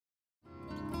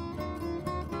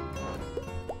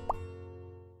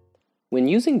When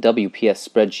using WPS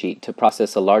Spreadsheet to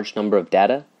process a large number of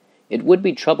data, it would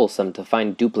be troublesome to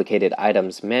find duplicated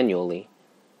items manually.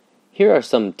 Here are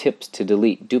some tips to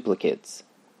delete duplicates.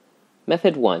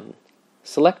 Method 1.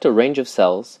 Select a range of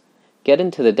cells, get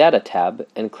into the Data tab,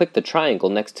 and click the triangle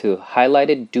next to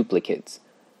Highlighted Duplicates.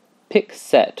 Pick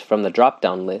Set from the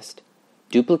drop-down list.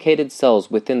 Duplicated cells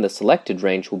within the selected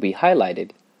range will be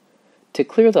highlighted. To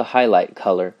clear the highlight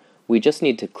color, we just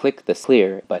need to click the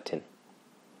Clear button.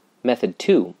 Method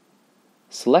 2.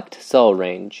 Select Cell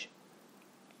Range.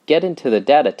 Get into the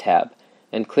Data tab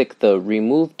and click the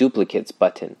Remove Duplicates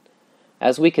button.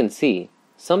 As we can see,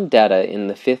 some data in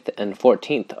the 5th and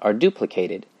 14th are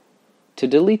duplicated. To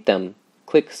delete them,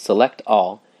 click Select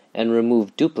All and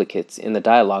Remove Duplicates in the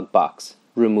dialog box,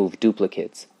 Remove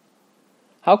Duplicates.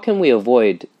 How can we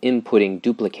avoid inputting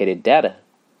duplicated data?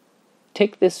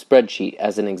 Take this spreadsheet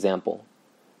as an example.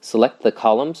 Select the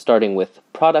column starting with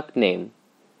Product Name.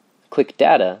 Click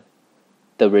Data,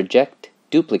 the Reject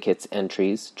Duplicates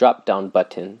Entries drop-down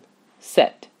button,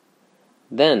 Set.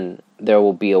 Then there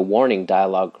will be a warning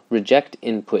dialog, Reject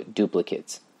Input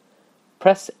Duplicates.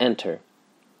 Press Enter.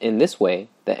 In this way,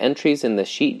 the entries in the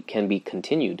sheet can be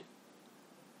continued.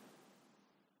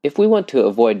 If we want to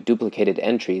avoid duplicated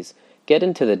entries, get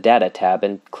into the Data tab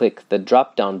and click the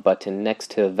drop-down button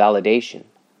next to Validation.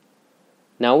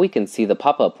 Now we can see the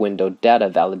pop-up window Data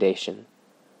Validation.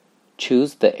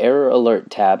 Choose the Error Alert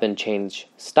tab and change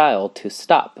Style to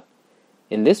Stop.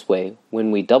 In this way, when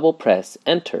we double-press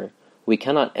Enter, we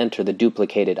cannot enter the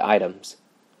duplicated items.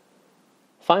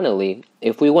 Finally,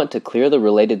 if we want to clear the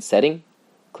related setting,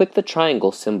 click the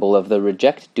triangle symbol of the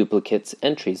Reject Duplicates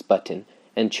Entries button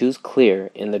and choose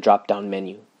Clear in the drop-down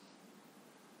menu.